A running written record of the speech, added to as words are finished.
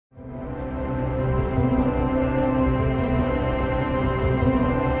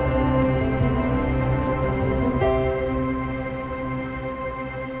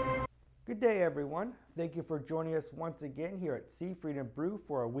Good day, everyone. Thank you for joining us once again here at Sea Freedom Brew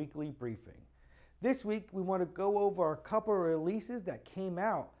for our weekly briefing. This week, we want to go over a couple of releases that came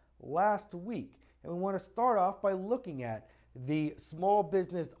out last week. And we want to start off by looking at the Small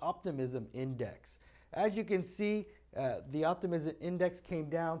Business Optimism Index. As you can see, the Optimism Index came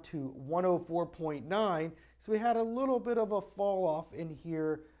down to 104.9. So we had a little bit of a fall off in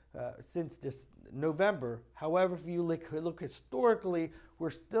here since this November. However, if you look historically, we're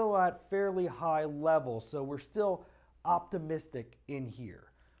still at fairly high levels. So we're still optimistic in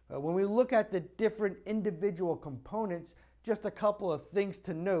here. When we look at the different individual components, just a couple of things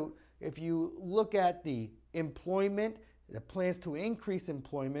to note. If you look at the employment, the plans to increase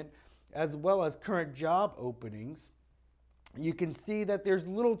employment, as well as current job openings, you can see that there's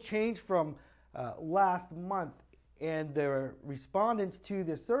little change from last month. And the respondents to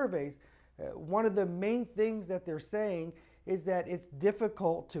the surveys, one of the main things that they're saying is that it's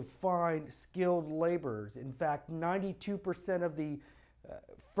difficult to find skilled laborers. In fact, 92% of the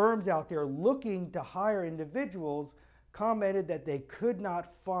firms out there looking to hire individuals commented that they could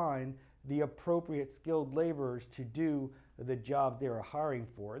not find the appropriate skilled laborers to do the jobs they were hiring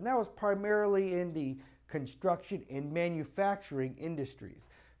for. And that was primarily in the construction and manufacturing industries.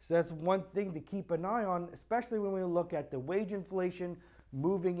 So that's one thing to keep an eye on, especially when we look at the wage inflation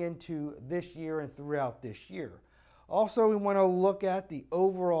moving into this year and throughout this year. Also, we want to look at the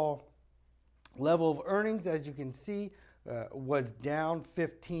overall level of earnings. As you can see, was down to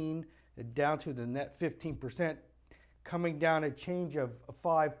the net 15%, coming down a change of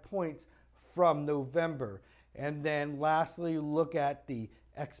 5 points from November. And then lastly, look at the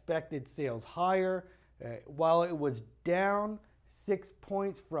expected sales higher. While it was down 6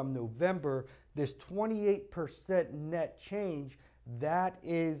 points from November, this 28% net change, that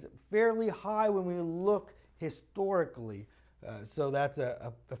is fairly high when we look historically. So that's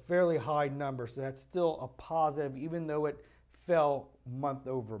a fairly high number. So that's still a positive, even though it fell month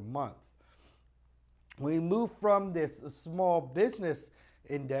over month. When we move from this small business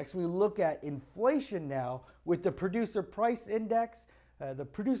index, we look at inflation now with the producer price index. The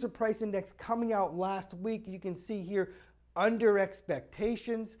producer price index coming out last week, you can see here under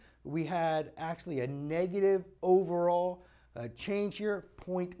expectations. We had actually a negative overall change here,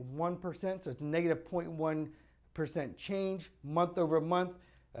 0.1%. So it's a negative 0.1% change month over month.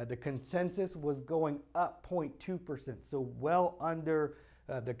 The consensus was going up 0.2%. So well under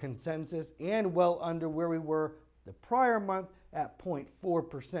the consensus and well under where we were the prior month at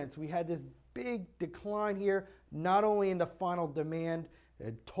 0.4%. So we had this big decline here, not only in the final demand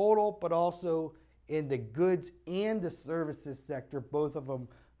total, but also in the goods and the services sector, both of them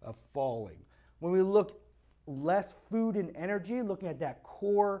falling. When we look less food and energy, looking at that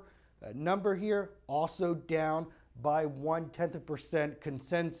core number here, also down by 0.1%.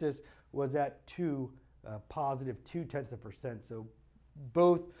 Consensus was at positive 0.2%. So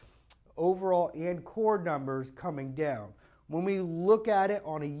both overall and core numbers coming down. When we look at it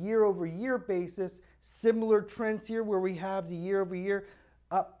on a year-over-year basis, similar trends here where we have the year-over-year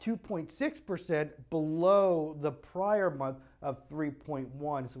up 2.6% below the prior month of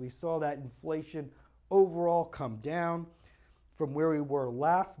 3.1. So we saw that inflation overall come down from where we were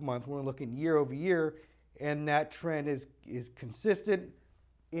last month when we're looking year over year, and that trend is consistent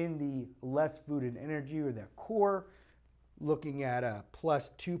in the less food and energy, or that core, looking at a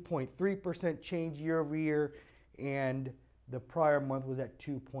plus 2.3% change year over year, and the prior month was at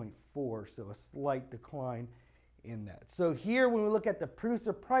 2.4, so a slight decline in that. So here, when we look at the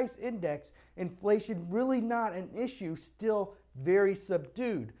producer price index, inflation really not an issue, still very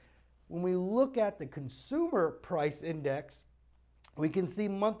subdued. When we look at the consumer price index, we can see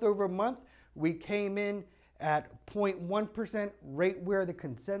month over month, we came in at 0.1%, right where the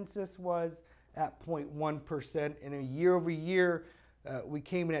consensus was at 0.1%. And a year over year, we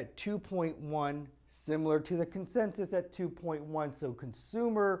came in at 2.1, similar to the consensus at 2.1. So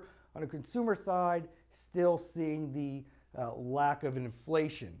on the consumer side, still seeing the lack of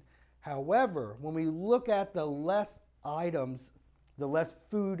inflation. However, when we look at the less items, the less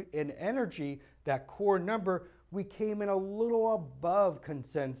food and energy, that core number, we came in a little above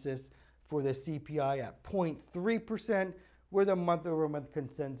consensus for the CPI at 0.3%, where the month-over-month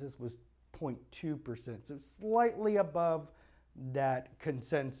consensus was 0.2%. So slightly above that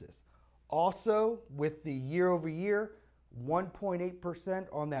consensus. Also, with the year-over-year, 1.8%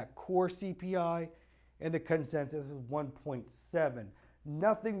 on that core CPI, and the consensus is 1.7.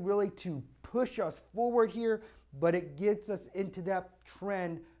 Nothing really to push us forward here, but it gets us into that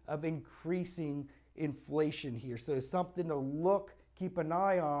trend of increasing inflation here. So it's something to keep an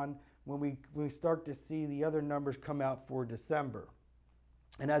eye on when we start to see the other numbers come out for December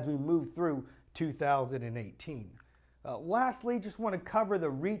and as we move through 2018. Lastly, just want to cover the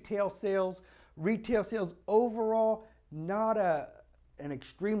retail sales. Retail sales overall, not an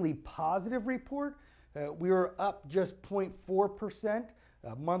extremely positive report. We were up just 0.4%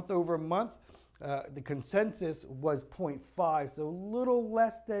 month over month. The consensus was 0.5, so a little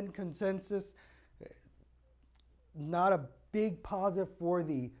less than consensus. Not a big positive for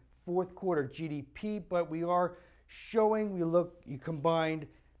the fourth quarter GDP, but we are showing, you combined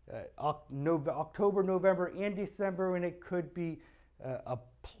October, November, and December, and it could be a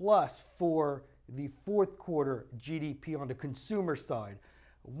plus for the fourth quarter GDP on the consumer side.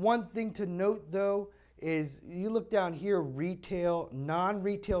 One thing to note though is you look down here, retail,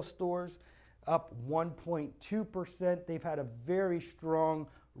 non-retail stores up 1.2%. They've had a very strong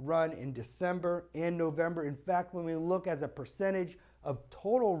run in December and November. In fact, when we look as a percentage of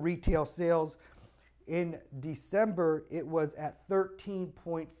total retail sales, in December, it was at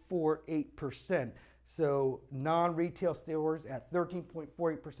 13.48%. So non-retail stores at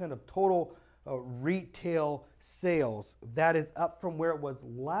 13.48% of total retail sales. That is up from where it was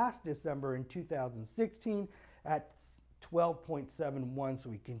last December in 2016 at 12.71. So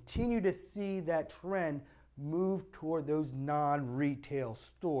we continue to see that trend move toward those non-retail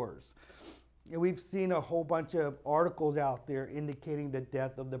stores. And we've seen a whole bunch of articles out there indicating the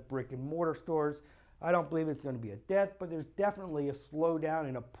death of the brick and mortar stores. I don't believe it's going to be a death, but there's definitely a slowdown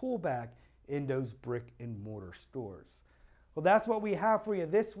and a pullback in those brick and mortar stores. Well, that's what we have for you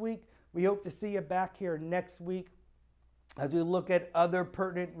this week. We hope to see you back here next week as we look at other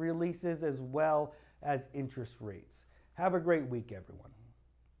pertinent releases as well as interest rates. Have a great week, everyone.